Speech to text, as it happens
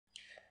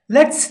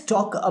Let's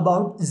talk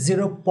about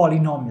zero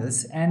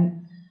polynomials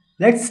and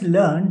let's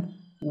learn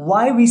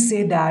why we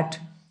say that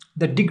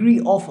the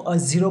degree of a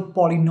zero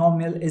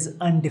polynomial is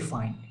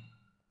undefined.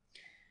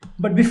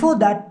 But before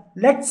that,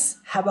 let's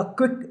have a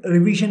quick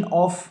revision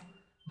of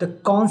the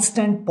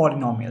constant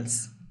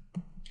polynomials.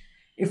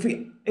 If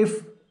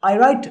I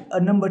write a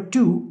number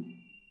 2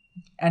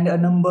 and a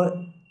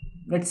number,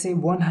 let's say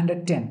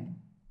 110,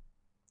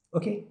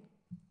 okay,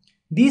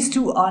 these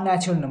two are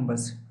natural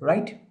numbers,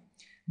 right?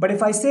 But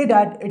if I say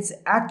that it's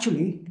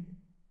actually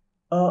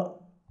a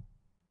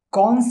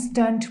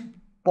constant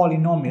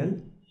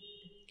polynomial,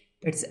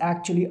 it's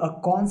actually a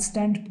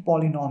constant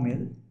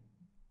polynomial.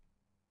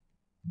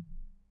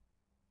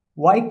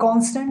 Why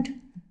constant?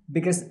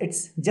 Because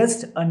it's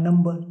just a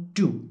number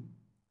 2,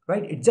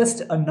 right? It's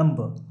just a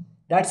number.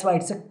 That's why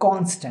it's a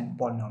constant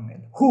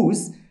polynomial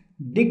whose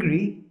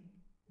degree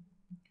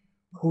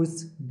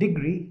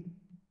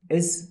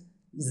is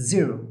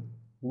 0.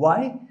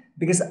 Why?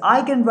 Because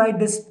I can write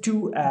this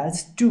 2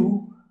 as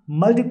 2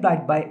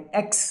 multiplied by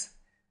x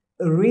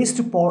raised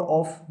to power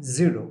of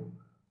 0,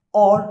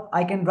 or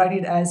I can write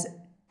it as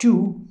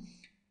 2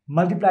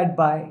 multiplied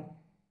by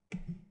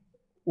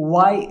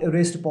y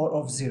raised to power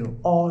of 0,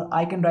 or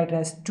I can write it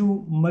as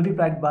 2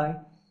 multiplied by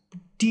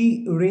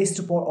t raised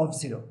to power of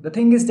 0. The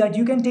thing is that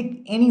you can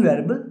take any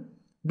variable,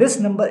 this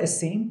number is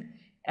same,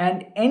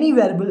 and any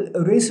variable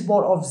raised to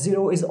power of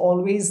 0 is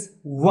always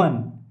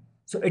 1.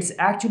 So it's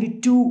actually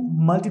 2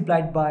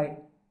 multiplied by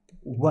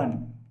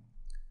 1,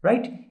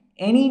 right?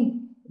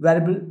 Any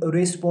variable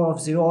raised to power of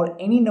 0 or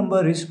any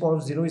number raised to power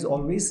of 0 is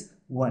always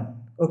 1.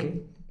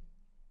 Okay.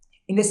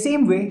 In the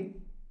same way,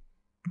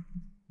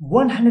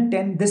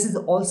 110, this is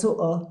also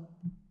a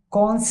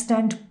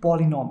constant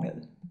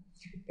polynomial.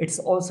 It's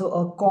also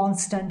a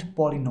constant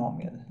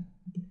polynomial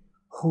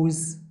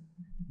whose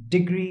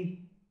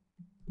degree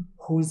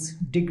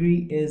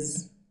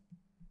is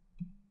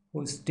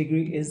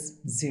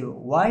 0.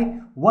 Why?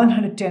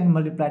 110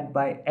 multiplied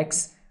by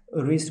x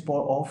raised to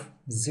power of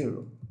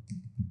 0.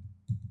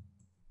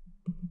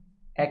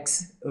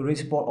 X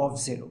raised to power of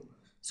 0.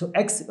 So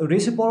x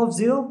raised to power of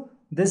 0,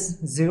 this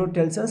 0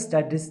 tells us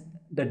that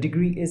the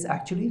degree is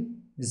actually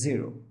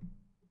 0.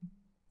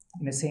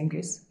 In the same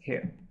case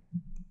here.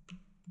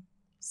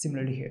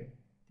 Similarly here.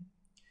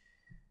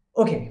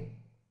 Okay.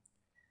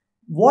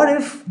 What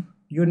if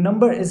your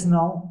number is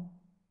now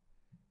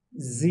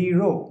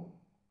 0?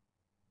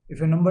 If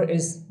your number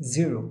is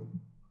 0,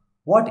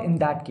 what in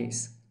that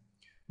case?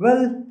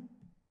 Well,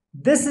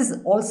 this is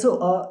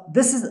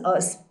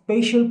a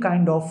special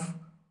kind of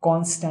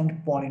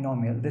constant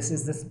polynomial. This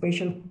is the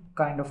special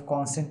kind of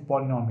constant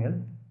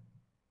polynomial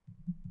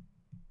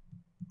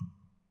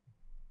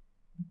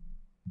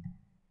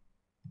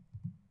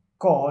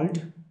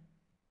called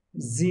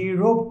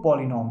zero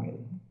polynomial.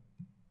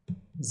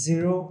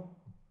 Zero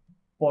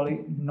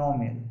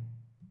polynomial.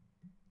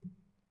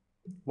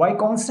 Why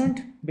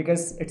constant?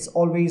 Because it's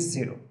always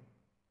 0.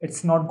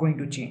 It's not going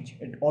to change.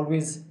 It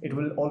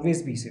will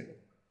always be 0.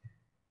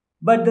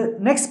 But the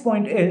next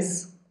point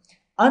is,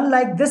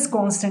 unlike this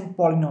constant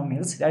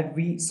polynomials that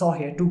we saw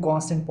here, two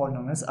constant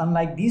polynomials,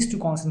 unlike these two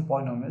constant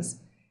polynomials,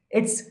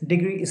 its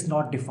degree is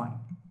not defined.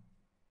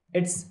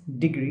 Its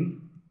degree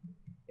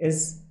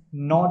is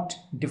not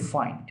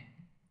defined.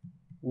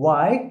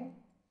 Why?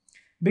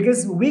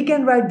 Because we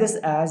can write this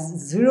as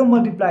 0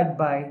 multiplied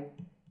by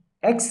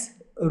x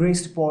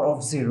raised to power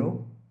of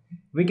 0.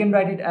 We can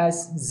write it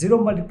as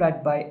 0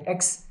 multiplied by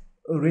x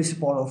raised to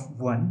power of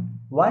 1.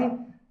 Why?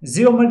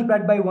 0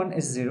 multiplied by 1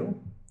 is 0.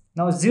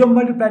 Now 0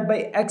 multiplied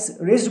by x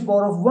raised to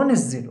power of 1 is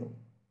 0.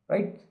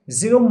 Right?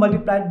 0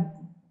 multiplied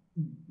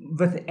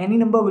with any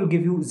number will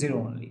give you 0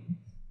 only.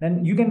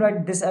 Then you can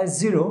write this as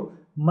 0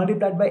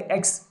 multiplied by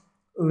x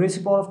raised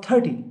to power of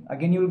 30.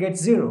 Again you will get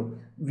 0.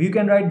 You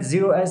can write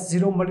 0 as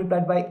 0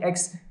 multiplied by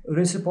x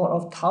raised to power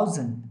of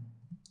 1000.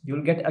 You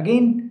will get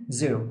again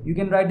 0. You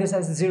can write this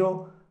as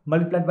 0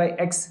 multiplied by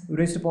x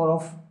raised to power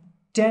of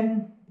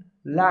 10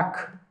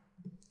 lakh.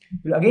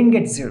 You will again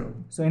get 0.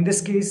 So in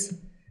this case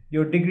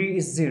your degree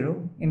is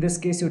 0. In this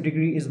case your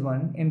degree is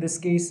 1. In this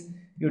case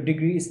your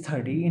degree is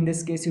 30. In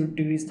this case your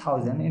degree is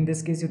 1000. In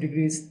this case your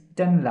degree is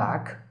 10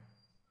 lakh.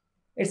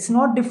 It's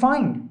not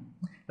defined.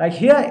 Like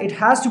here it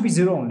has to be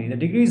 0 only. The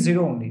degree is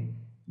 0 only.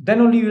 Then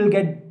only you will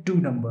get 2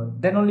 number.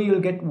 Then only you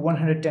will get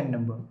 110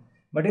 number.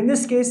 But in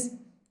this case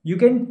you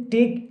can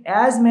take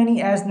as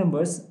many as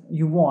numbers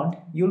you want.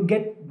 You'll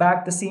get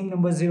back the same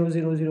number 0,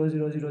 0, 0,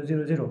 0, 0,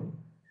 0, 0.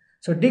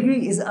 So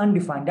degree is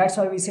undefined. That's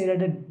why we say that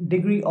the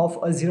degree of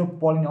a zero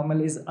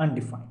polynomial is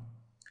undefined.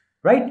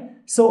 Right?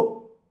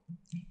 So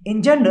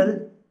in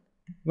general,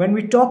 when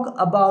we talk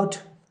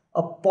about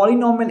a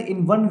polynomial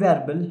in one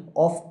variable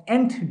of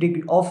nth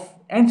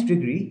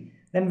degree,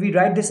 then we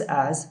write this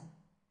as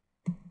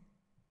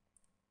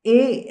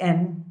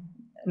an.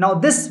 Now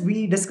this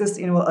we discussed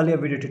in our earlier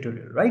video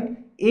tutorial, right?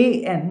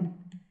 An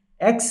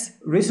x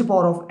raised to the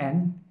power of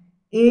n,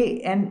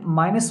 an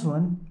minus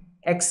 1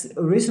 x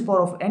raised to the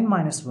power of n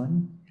minus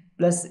 1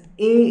 plus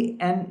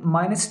an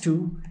minus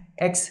 2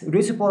 x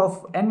raised to the power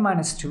of n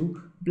minus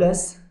 2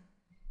 plus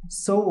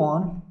so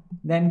on,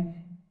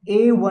 then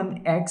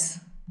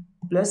a1x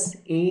plus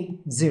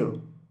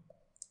a0,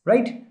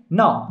 right?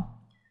 Now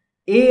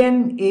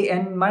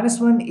an minus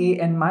 1,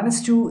 an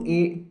minus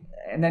 2,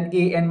 and then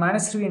an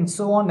minus 3, and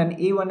so on, then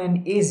a1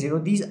 and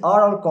a0, these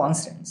are all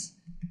constants.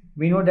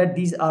 We know that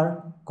these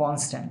are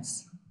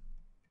constants.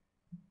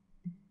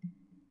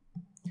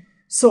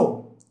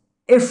 So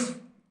if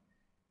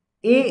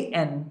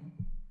an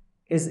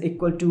is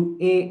equal to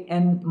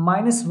an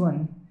minus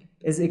 1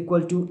 is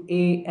equal to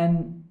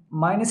an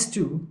minus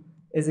 2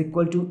 is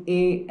equal to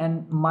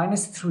an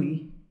minus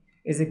 3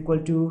 is equal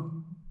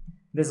to,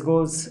 this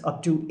goes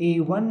up to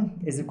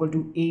a1 is equal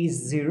to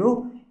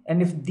a0,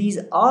 and if these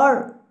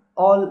are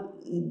all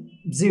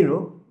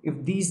 0,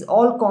 if these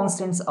all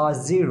constants are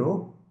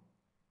 0,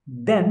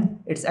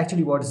 then it's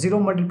actually what? 0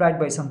 multiplied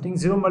by something,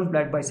 0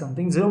 multiplied by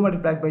something, 0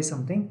 multiplied by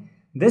something.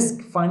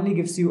 This finally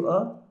gives you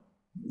a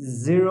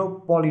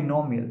zero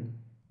polynomial.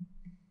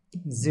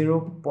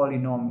 Zero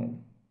polynomial.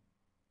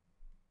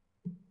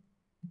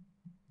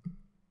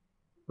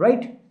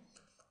 Right?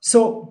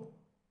 So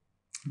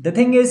the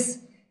thing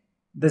is,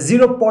 the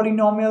zero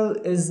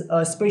polynomial is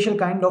a special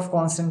kind of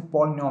constant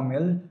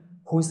polynomial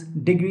whose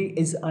degree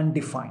is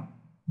undefined.